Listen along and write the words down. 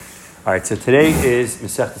All right, so today is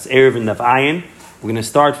Masechtas Erev and Daf Ayin. We're going to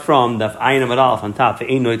start from Daf Ayin Amud Aleph on top.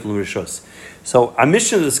 So our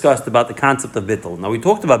Mishnah discussed about the concept of bittul. Now we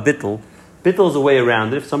talked about bittul. Bittul is a way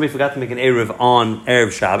around it. If somebody forgot to make an Erev on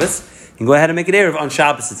Erev Shabbos, you can go ahead and make an Erev on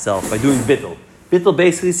Shabbos itself by doing bittul. Bittul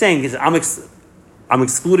basically saying is I'm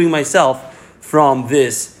excluding myself from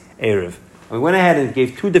this Erev. We went ahead and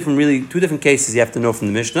gave two different cases you have to know from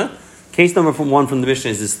the Mishnah. Case number one from the Mishnah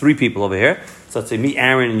is there's three people over here. So let's say me,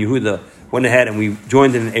 Aaron, and Yehuda went ahead and we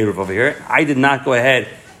joined in an Erev over here. I did not go ahead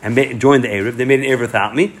and join the Erev. They made an Erev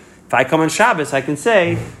without me. If I come on Shabbos, I can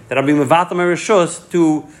say that I'll be mevatel my reshus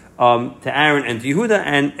to Aaron and to Yehuda,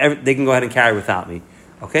 and they can go ahead and carry without me.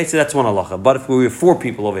 Okay, so that's one halacha. But if we were four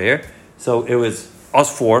people over here, so it was us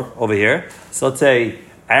four over here. So let's say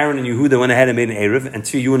Aaron and Yehuda went ahead and made an Erev, and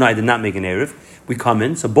so you and I did not make an Erev. We come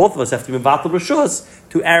in, so both of us have to be mevatel reshus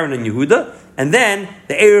to Aaron and Yehuda, and then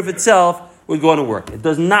the Erev itself would go on to work. It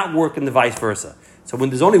does not work in the vice versa. So when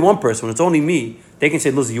there's only one person, when it's only me, they can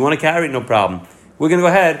say, listen, you want to carry it? No problem. We're going to go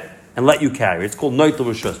ahead and let you carry it. It's called noitel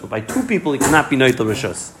reshus. But by two people, it cannot be noitel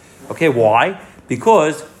reshus. Okay, why?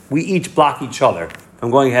 Because we each block each other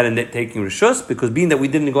from going ahead and taking reshus, because being that we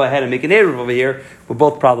didn't go ahead and make an Erev over here, we're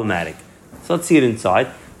both problematic. So let's see it inside.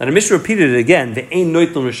 Now the Mishnah repeated it again. The ain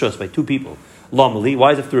noitel reshus by two people. Lomali, why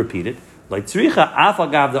does it have to repeat it? Like tzricha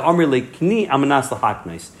afagav the amri lekni amanas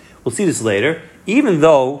lahaknais. We'll see this later. Even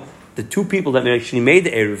though the two people that actually made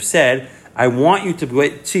the Erev said, I want you to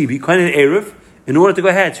be kind of an Erev in order to go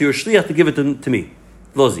ahead, so you're shliach to give it to me.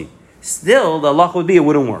 Lozi. Still, the halacha would be it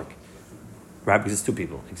wouldn't work. Right? Because it's two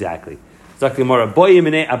people. Exactly. Exactly. More boy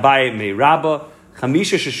yemine abaye me rabba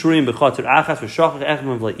chamisha sheshurim b'chater achas v'shachach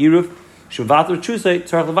echem v'le'eruv shavater chusay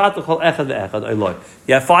tzarach levater chol echad ve'echad oyloi.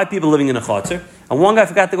 You have 5 people living in a chater, and one guy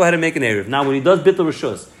forgot to go ahead and make an Erev. Now, when he does bittul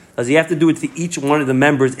reshus, does he have to do it to each one of the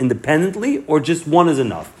members independently, or just one is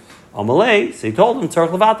enough? Amalei, so he told him, tzarach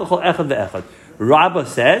levater chol echad ve'echad. Rabba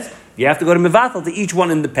says, you have to go to mevatel to each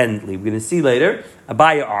one independently. We're going to see later.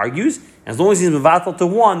 Abaya argues, as long as he's mevatel to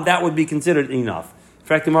one, that would be considered enough.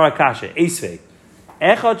 Frektimara kasha, esvei.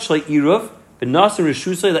 Echad shlei iruv, b'naser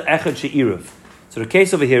reshusay le'echad she'iruv. So the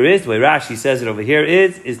case over here is, the way Rashi says it over here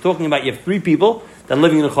is talking about you have 3 people that are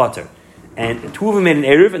living in a chater. And 2 of them made an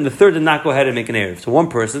Erev, and the third did not go ahead and make an Erev. So one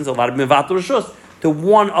person's allowed to be mevatel reshus to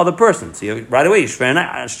one other person. So right away,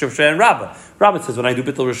 Shver and Rabba. Rabba says, when I do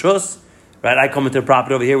bittul reshus, right, I come into the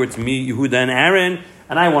property over here where it's me, Yehuda, and Aaron,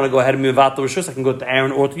 and I want to go ahead and be mevatel reshus. I can go to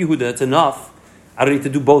Aaron or to Yehuda. That's enough. I don't need to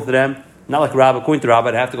do both of them. Not like Rabba. According to Rabba,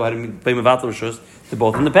 I'd have to go ahead and be mevatel reshus to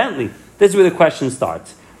both independently. This is where the question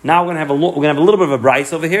starts. Now we're going to have a little bit of a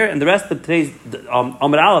brisa over here, and the rest of today's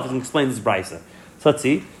Amud Aleph is going to explain this brisa. So let's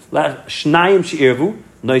see. Shnayim she'irvu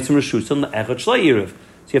noitzim reshusim le'echad shlei erev.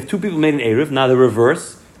 So you have 2 people made an Erev. Now the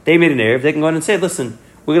reverse. They made an Erev. They can go ahead and say, listen,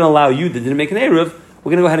 we're going to allow you that didn't make an Erev. We're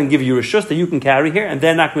going to go ahead and give you a reshus that you can carry here, and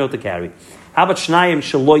they're not going to be able to carry. How about shnayim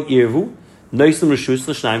sheloi irvu noitzim reshus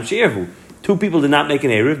le'shnayim she'irvu? 2 people did not make an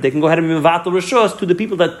Erev. They can go ahead and be mevatel reshus to the 2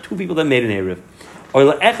 people that made an Erev. Or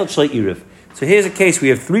le'echad shlei erev. So here's a case, we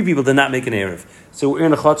have 3 people that did not make an Erev. So we're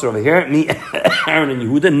in a chutzner over here, me, Aaron, and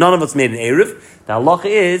Yehuda. None of us made an Erev. The halacha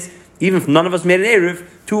is, even if none of us made an Erev,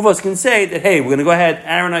 2 of us can say that, hey, we're going to go ahead.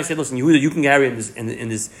 Aaron and I said, listen, Yehuda, you can carry in this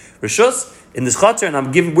reshus, in this chutzner,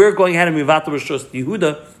 and we're going ahead and mevatel reshus to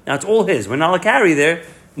Yehuda. Now it's all his. We're not allowed to carry there,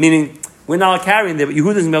 meaning we're not allowed to carry in there, but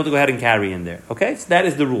Yehuda's going to be able to go ahead and carry in there. Okay? So that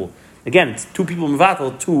is the rule. Again, it's 2 people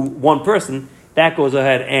mevatel to 1 person. That goes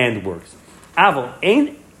ahead and works. Aval,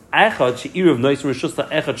 ein echad she'irav noitzim reshus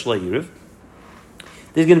le'echad shlei irav.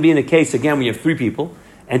 There's going to be in a case, again, we have 3 people,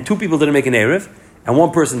 and 2 people didn't make an Erev, and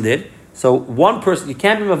 1 person did. So one person, you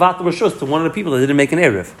can't be mevatel reshus to one of the people that didn't make an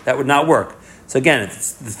Erev. That would not work. So again,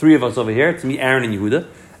 it's the 3 of us over here. It's me, Aaron, and Yehuda.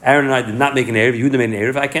 Aaron and I did not make an Erev. Yehuda made an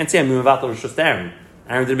Erev. I can't say I'm mevatel reshus to Aaron.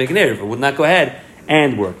 Aaron didn't make an Erev. It would not go ahead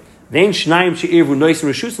and work. Then shnayim she'irvu noitzim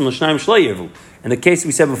reshusim l'shnayim shlei irvu. In the case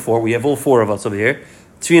we said before, we have all 4 of us over here.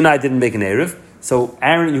 Tzvi and I didn't make an Erev. So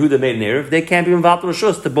Aaron and Yehuda made an Erev. They can't be mevatel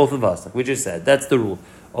reshus to both of us, like we just said. That's the rule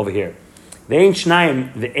over here. Let's go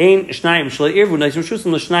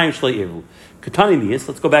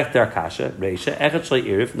back to our kasha. The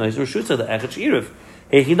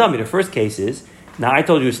first case is, now I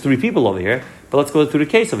told you it's 3 people over here, but let's go through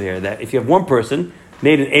the case over here, that if you have 1 person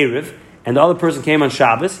made an Erev, and the other person came on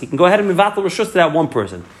Shabbos, he can go ahead and mevatel reshus to that 1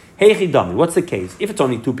 person. What's the case? If it's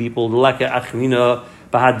only 2 people, he made an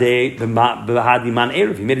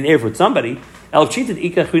Erev with somebody, it's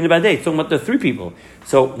talking about the 3 people.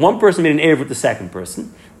 So 1 person made an Erev with the 2nd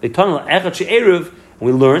person. And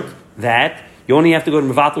we learned that you only have to go to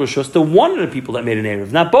mevatel reshus to 1 of the people that made an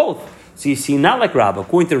Erev, not both. So you see, not like Rabbah.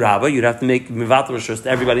 According to Rabbah, you'd have to make Mevatel Rishus to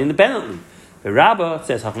everybody independently. But Rabbah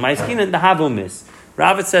says, Hachmaiskina, the Havomis.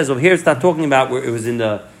 Rabbah says, over here it's not talking about where it was in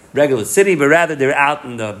the regular city, but rather they were out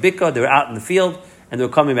in the Bika, they were out in the field, and they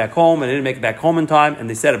were coming back home, and they didn't make it back home in time, and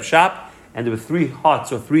they set up shop, and there were 3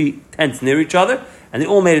 huts or 3 tents near each other, and they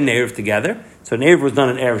all made an Erev together. So an Erev was done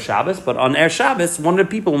on Erev Shabbos, but on Erev Shabbos, one of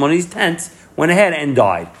the people in one of these tents went ahead and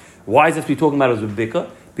died. Why is this we talking about it was with Bika?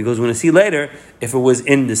 Because we're going to see later, if it was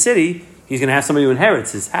in the city, he's going to have somebody who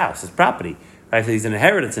inherits his house, his property. Right? So he's an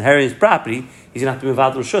inheriting his property, he's going to have to move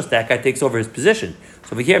out to Rishus. That guy takes over his position.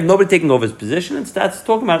 So if you have nobody taking over his position, and that's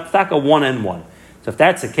talking about tzedakah 1 and 1. So if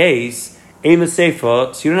that's the case, Ema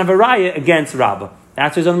Seifa, so you don't have a raya against Rabbah.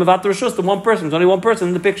 That's why he's on the Mevatel Rishus, the one person. There's only one person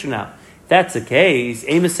in the picture now. If that's the case,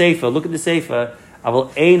 Ema Seifa, look at the Seifa, Aval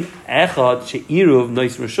Ein Echad She'iruv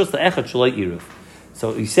Nois Rishus Echad Shalai Iruv.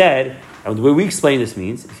 So he said, and the way we explain this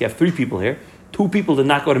means, if you have 3 people here, 2 people did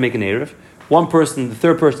not go to make an Erev, 1 person, the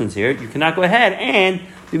 3rd person's here, you cannot go ahead and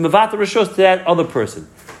be Mevatel Rishus to that other person.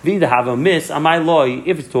 Vida have a miss on my law,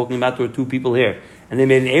 if it's talking about there were 2 people here, and they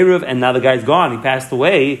made an Erev, and now the guy's gone, he passed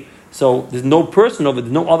away, so there's no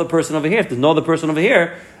other person over here. If there's no other person over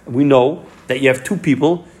here, we know that you have 2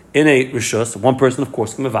 people in a Rishus, 1 person, of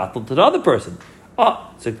course, can Mevatel to the other person.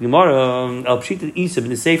 Oh, so Gemara, El Pshita Isa,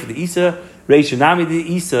 the Sefer, the Isa, Reisha, Nami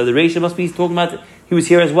the Isa, the Reisha must be talking about, he was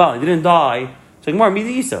here as well, he didn't die. So Gemara, me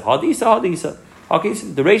the Isa, Had Isa. Okay, so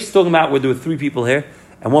the Reisha is talking about where there were 3 people here,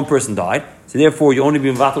 and 1 person died, so therefore you only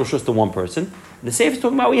be Mevatel Rishus to 1 person. And the Sefer is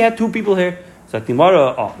talking about we had 2 people here. So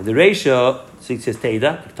Gemara, the Reisha, so it says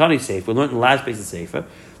Teda, the Ketani Sefer, we learned in the last base of Sefer,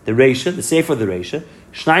 the Reisha, the Sefer of the Reisha,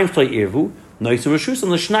 Shnaim Shlai Irvu, Noisim Rishus,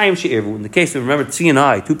 and the Shnaim She'irvu. In the case of, remember, Tzi and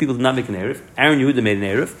I, 2 people did not make an Erev, Aaron and Yehuda made an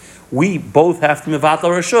Erev, we both have to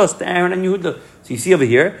Mevatel Rishus to Aaron and Yehuda. So you see over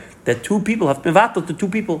here, that 2 people have to Mevatel to 2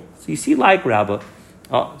 people. So you see like Rabbah.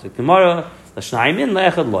 Oh, so Gemara, the Shnaim in,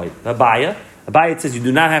 Le'echad Loi. Abaya, it says you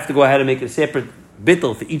do not have to go ahead and make a separate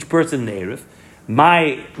bittel for each person in the Erev.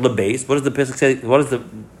 My lebase, what does the Pesach say? What does the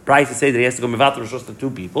price say that he has to go Mevatel Rishus to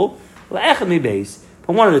 2 people? Le'echad mi base,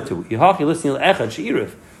 from 1 of the 2. Yihaki listening Le'echad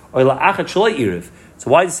She'irif. Or la'achad shalai iriv.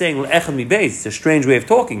 So why is he saying le'echad mi beis? It's a strange way of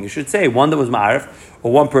talking. You should say one that was ma'arif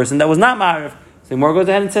or 1 person that was not ma'arif. So Gemara goes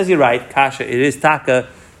ahead and says you're right. Kasha, it is taka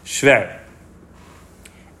shver.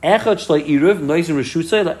 Echad shalai iriv noisin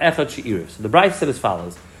reshusay le'echad she'iriv. So the Brayta said as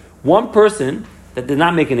follows: 1 person that did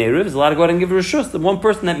not make an eruv is allowed to go ahead and give a reshus to 1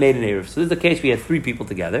 person that made an eruv. So this is the case. We had 3 people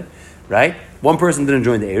together, right? 1 person didn't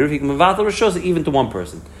join the eruv. He can mevatel reshus even to 1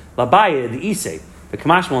 person. Labaya the isay. The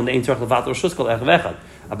Kamashmal and the Ein Tzarech Levatel Rishus Kol Echav Echad.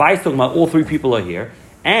 Abai is talking about all 3 people are here,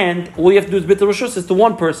 and all you have to do is Bitul Rishus is to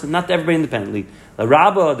 1 person, not to everybody independently. The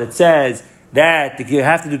Rabbah that says that you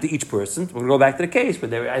have to do to each person, we're going to go back to the case where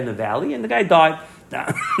they were in the valley and the guy died.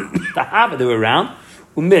 The Hava, they were around,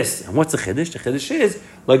 who missed. And what's the Chiddush? The Chiddush is,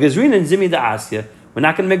 like Gazrin and Zimi da Asya, we're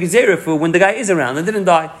not going to make a zera for when the guy is around and didn't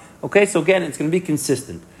die. Okay, so again, it's going to be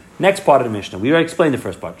consistent. Next part of the Mishnah, we already explained the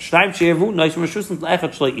first part. Shnaim she'evu, noisim rishus, and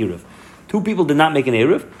echad shlei iruv. 2 people did not make an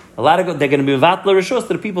Erev. They're going to be Mevatel Rishus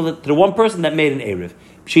to the people, to the 1 person that made an Erev.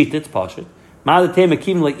 Pshit, it's Pashit. Ma'adatei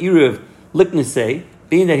Mekim like Erev, Liknesei,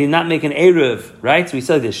 being that he did not make an Erev, right? So we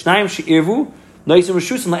said this, Shnaim she'irvu, noisim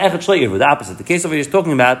rishus, and la'echad shlei irvu. The opposite. The case over here is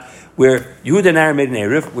talking about where Yehuda and Aaron made an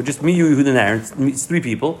Erev, we're just me, you, Yehuda and Aaron, it's 3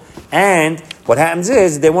 people, and what happens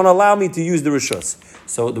is, they want to allow me to use the Rishus.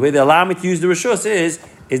 So the way they allow me to use the Rishus is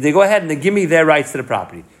they go ahead and they give me their rights to the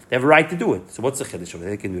property. They have a right to do it. So what's the chiddush over there?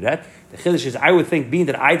 They can do that. The chiddush is, I would think, being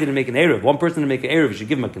that I didn't make an Erev, 1 person didn't make an Erev, you should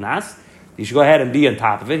give him a knas. You should go ahead and be on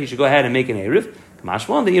top of it. He should go ahead and make an Erev.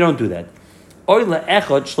 Kamashwan, then you don't do that.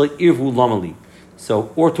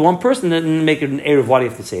 So, or to 1 person that didn't make an Erev, why do you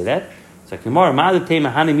have to say that? So that's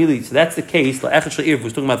the case. We're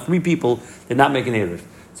talking about 3 people did not make an Erev.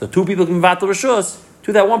 So 2 people can Mevatel Rishus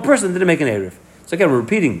to that 1 person that didn't make an Erev. So again, we're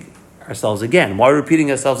repeating ourselves again. Why are we repeating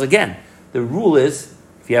ourselves again? The rule is,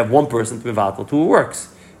 if you have 1 person to Mevatel to, it works.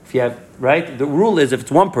 If you have, right? The rule is, if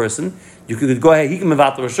it's 1 person, you could go ahead, he can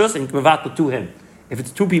Mevatel Rishus, and you can Mevatel to him. If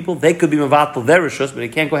it's 2 people, they could be Mevatel their Rishus, but they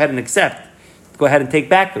can't go ahead and accept, go ahead and take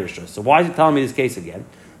back the Rishus. So why is he telling me this case again?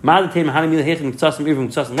 That's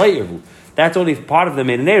only if part of them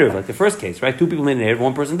made an Erev, like the first case, right? 2 people made an Erev,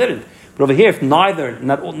 1 person didn't. But over here, if neither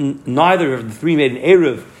of the 3 made an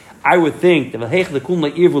Erev, I would think that I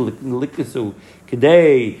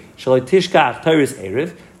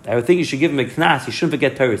would think you should give him a knas. You shouldn't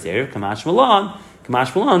forget Torah's erev. Kamash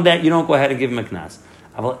malon, that you don't go ahead and give him a knas.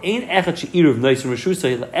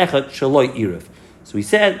 So we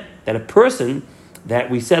said that a person that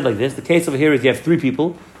we said like this. The case over here is you have 3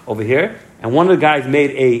 people over here, and one of the guys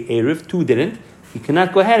made a erev, 2 didn't. He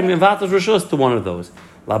cannot go ahead and mevatel rishus to one of those.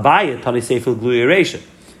 Labaya Tani Sefer Glui Eresha.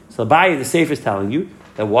 So Labaya, the Sefer is telling you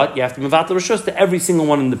that what? You have to Mevatel Rishus to every single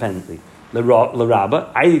one independently.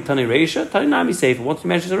 L'Rabba, Ayi Tani Reisha, Tani Nami Sefer. Once he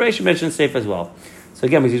mentions a Reisha, mentions Sefer as well. So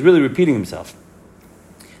again, he's really repeating himself.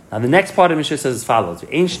 Now the next part of Mishnah says as follows: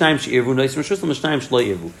 Next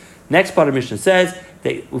part of Mishnah says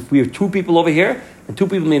that if we have two people over here and two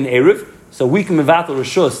people in Erev, so we can mevatel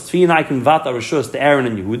rishus. Tzvi and I can mevatel rishus to Aaron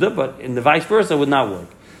and Yehuda, but in the vice versa, it would not work.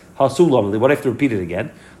 Hasulam. What I have to repeat it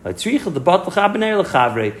again? Like because she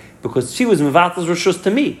was mevatel rishus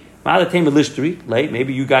to me.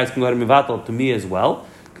 Maybe you guys can go ahead and mevatel to me as well.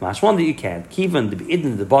 Kamash one that you can't. Kivan the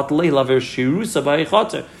idin the bottle laver shirusa by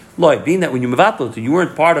chotzer. Lloyd, being that when you mevatel to, you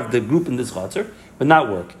weren't part of the group in this chotzer, would not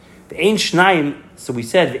work. The ein shnaim. So we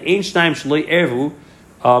said the ein shnaim shloi ervu.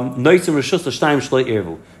 Noitzim rishus l'shnaim shloi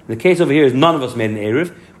ervu. The case over here is none of us made an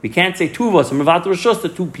erev. We can't say two of us are mevatel rishus to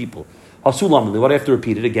two people. Hasulam. What I have to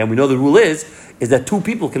repeat it again. We know the rule is that two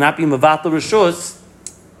people cannot be mevatel rishus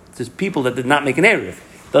to people that did not make an erev.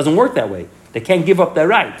 It doesn't work that way. They can't give up their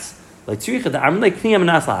rights. So we said in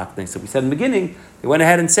the beginning, they went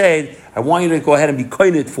ahead and said, I want you to go ahead and be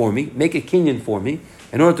koined for me, make a kinyan for me,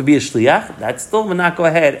 in order to be a shliach. That still will not go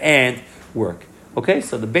ahead and work. Okay,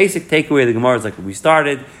 so the basic takeaway of the Gemara is like we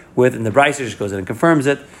started with, and the Brisa just goes in and confirms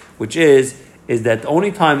it, which is that the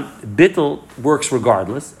only time bittul works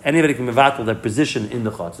regardless, anybody can mevatel their position in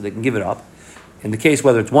the chutz, so they can give it up. In the case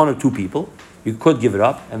whether it's one or two people, you could give it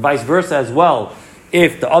up, and vice versa as well.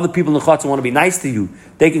 If the other people in the chutzner want to be nice to you,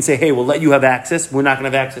 they can say, hey, we'll let you have access. We're not going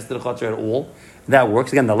to have access to the chutzner at all. That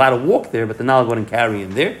works. Again, they're allowed to walk there, but they're not allowed to carry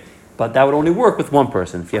in there. But that would only work with one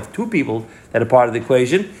person. If you have two people that are part of the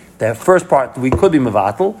equation, the first part, we could be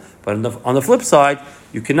mevatel, but on the flip side,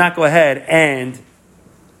 you cannot go ahead and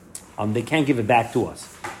they can't give it back to us.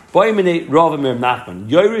 So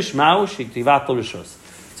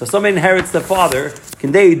somebody inherits their father,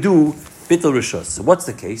 can they do bittul rishus? So what's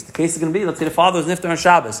the case? The case is going to be, let's say the father was niftar on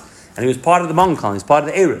Shabbos, and he was part of the Mongol clan, he's part of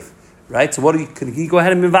the Erev, right? So can he go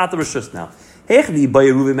ahead and mevatel rishus now?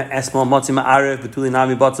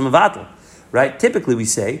 Right? Typically we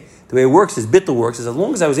say, the way it works is, bittul works, is as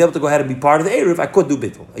long as I was able to go ahead and be part of the Erev, I could do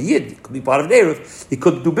bittul. A yid could be part of the Erev, he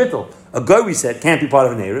could do bittul. A guy, we said, can't be part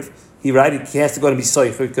of an Erev. He has to go and be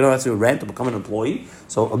soifer, he could have to rent or become an employee.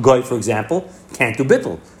 So a guy, for example, can't do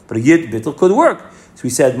bittul. But a yid, bittul could work. So we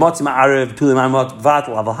said, Motzim Arev, Tulim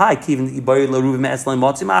Vatal, Avahai, Kivin Ibayir Laruvim Eslan,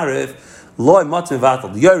 Motzim Arev, Loy Motzim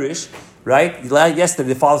Vatal, the Yerush, right? Yesterday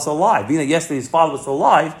the father was still alive. Being that yesterday his father was still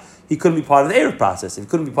alive, he couldn't be part of the Erev process. If he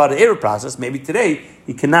couldn't be part of the Erev process, maybe today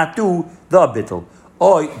he cannot do the bittul.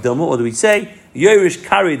 Or, what do we say? Yerush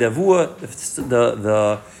Kari Davua,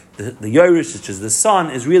 the Yerush, which is the son,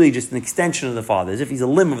 is really just an extension of the father, as if he's a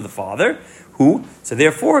limb of the father. So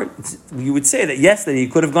therefore, you would say that yesterday he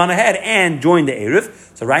could have gone ahead and joined the Erev.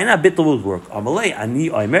 So right now, bittul will work. Amalei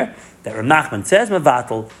ani oimer, that Rav Nachman says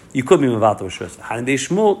mevatel, you could be mevatel rishus. Hanidei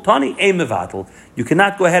Shmuel tani a mevatel. You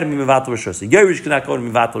cannot go ahead and be mevatel rishus. A Yerush cannot go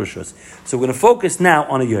and mevatel rishus. So we're going to focus now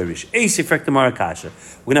on a Yerush. Eisifrek Tamar Kasha.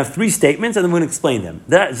 We're going to have three statements and then we're going to explain them.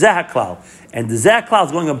 Zeh klal, and the Zeh klal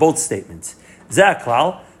is going on both statements. Zeh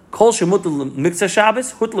klal. Kol shemutal miksa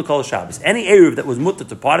Shabbos, hutla kol Shabbos. Any Erev that was mutter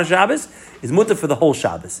to part of Shabbos is mutter for the whole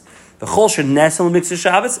Shabbos. The kol shenesel miksa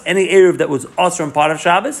Shabbos, any Erev that was also in part of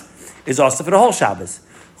Shabbos is also for the whole Shabbos.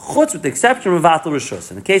 Chutz, with the exception of mevatel rishus.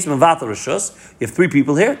 In the case of mevatel rishus, you have three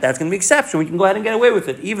people here. That's going to be exception. We can go ahead and get away with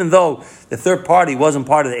it, even though the third party wasn't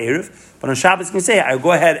part of the Erev. But on Shabbos, you can say, I will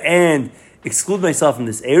go ahead and exclude myself from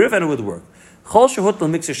this Erev, and it would work. Chol shehutl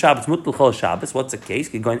miksa Shabbos mutal chol Shabbos. What's the case?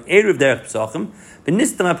 You can go in Erev derech Pesachim.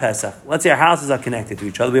 Let's say our houses are connected to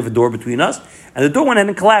each other. We have a door between us, and the door went ahead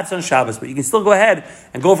and collapsed on Shabbos. But you can still go ahead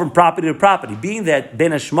and go from property to property. Being that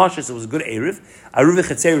Ben Hashmashis was a good Erev, Aruv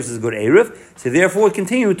Chetzeris is a good Erev, so therefore it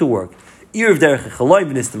continued to work. Erev derech Chaloin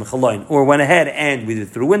v'nistam Chaloin, or went ahead and we did it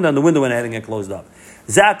through a window, and the window went ahead and got closed up.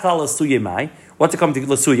 Zakal Asuye Mai. What's it come to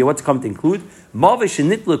Lasuya? What's it come to include? Mave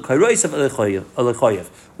shenitlu kairois of alechoyev.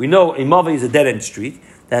 We know a mave is a dead end street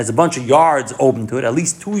that has a bunch of yards open to it, at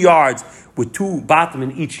least 2 yards with two bottom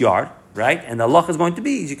in each yard, right? And the halach is going to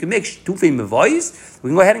be, you can make two mavois. We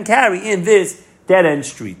can go ahead and carry in this dead end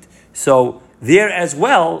street. So there as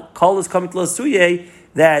well, kol is coming to Lasuye.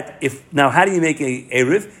 That now how do you make a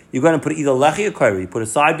Erev? You're going to put either lechi or kairi. You put a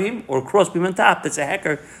side beam or a cross beam on top. That's a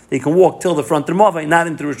hecker. They can walk till the front of the mavai, not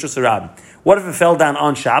into the Rosh Hashanah. What if it fell down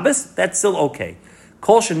on Shabbos? That's still okay.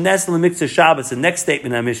 Kol shenesel mikzeh Shabbos. The next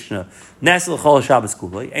statement in our Mishnah, nesel chol Shabbos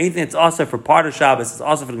kulei. Anything that's also for part of Shabbos is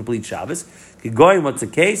also for the complete Shabbos. Going, what's the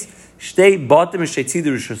case? Shtei batim and shtei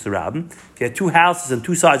tzidur Rishus Harabim. If you have two houses on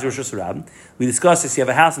two sides of Rishus Harabim, we discussed this. You have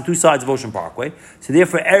a house on two sides of Ocean Parkway, so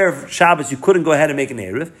therefore erev Shabbos you couldn't go ahead and make an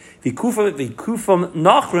erev. V'kufam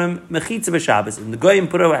nachrim mechitza b'Shabbos, and the goyim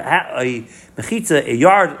put a mechitza, a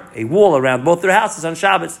yard, a wall around both their houses on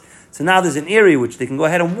Shabbos. So now there's an area which they can go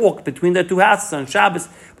ahead and walk between their two houses on Shabbos,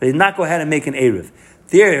 but they did not go ahead and make an erev.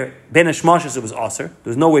 There, ben hashmashas, it was aser.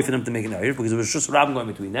 There was no way for them to make an erev because there was Rishus Harabim going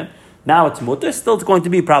between them. Now it's mutter, still it's going to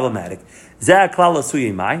be problematic. Zeh klal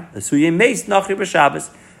asuyei mai, asuyei meis nachri b'Shabbos.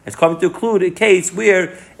 It's coming to include a case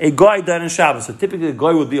where a guy died on Shabbos. So typically a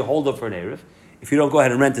guy would be a holder for an erev. If you don't go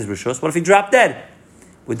ahead and rent his rishus, what if he dropped dead?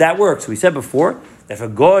 Would that work? So we said before that if a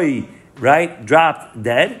guy, right, dropped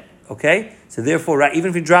dead, okay, so therefore, right, even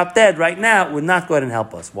if he dropped dead right now, it would not go ahead and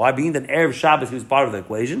help us. Why? Being that erev Shabbos he was part of the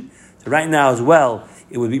equation. So right now as well,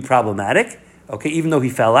 it would be problematic. Okay, even though he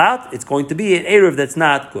fell out, it's going to be an erev that's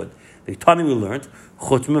not good. The Tani we learned,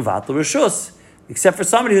 chutz mevatel rishus, except for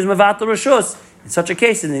somebody who's mevatel rishus. In such a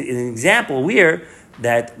case, in an example where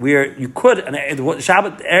you could,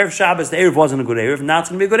 erev Shabbos, the erev wasn't a good erev, now it's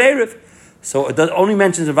going to be a good erev. So it only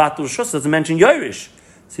mentions mevatel rishus, doesn't mention yoirish.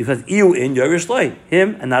 So he says iu in yoirish loy,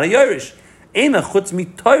 him and not a yoirish. Ema chutz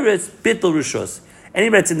mitoires bittul rishus.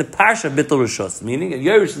 Anybody that's in the parsha bittul rishus, meaning a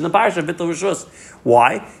yoirish is in the parsha bittul rishus.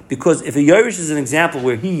 Why? Because if a yoirish is an example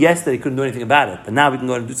where he yesterday couldn't do anything about it, but now we can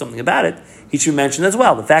go and do something about it, he should mention as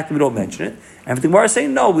well. The fact that we don't mention it, and the Gemara is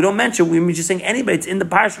saying no, we don't mention. We're just saying anybody that's in the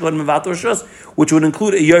parsha go to mevatel rishus, which would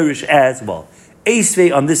include a yoirish as well.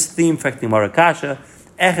 Eisvei on this theme, affecting Marakasha,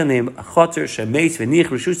 echanim achoter shemeis v'nich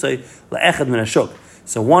rishusay laechad min hashuk.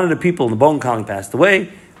 So one of the people in the bone colony passed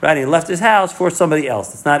away, right? He left his house for somebody else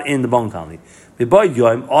that's not in the bone colony.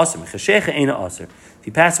 Awesome. If he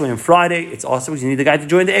passed away on Friday, it's awesome because you need the guy to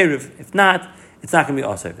join the Erev. If not, it's not going to be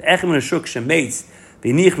awesome.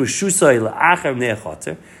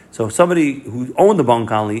 So somebody who owned the bone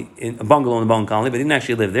colony, a bungalow in the bone colony, but didn't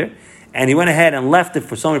actually live there, and he went ahead and left it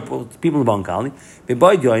for some people in the bone colony.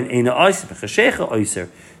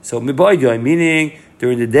 So meaning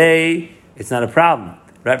during the day, it's not a problem.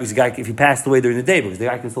 Right, because the guy, if he passed away during the day, because the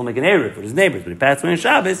guy can still make an Erev for his neighbors, but he passed away on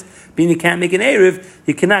Shabbos, being he can't make an Erev,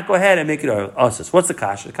 he cannot go ahead and make it Osas. What's the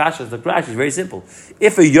kasha? The kasha is the Rashi is very simple.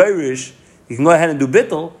 If a Yerush, he can go ahead and do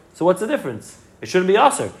Bittul, so what's the difference? It shouldn't be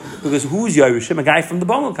Osir. Because who's Yerushim? A guy from the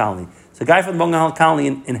Bungalow colony. So a guy from the Bungalow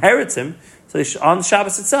colony inherits him, so on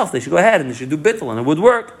Shabbos itself, they should go ahead and they should do Bittul, and it would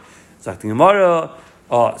work. So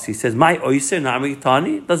he says, my Oyser, Nami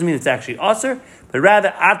Tani, doesn't mean it's actually Osir, but rather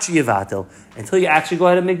Achi Yevatel. Until you actually go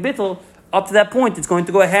ahead and make Bittul, up to that point, it's going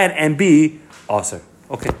to go ahead and be Osir.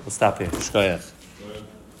 Okay, we'll stop here.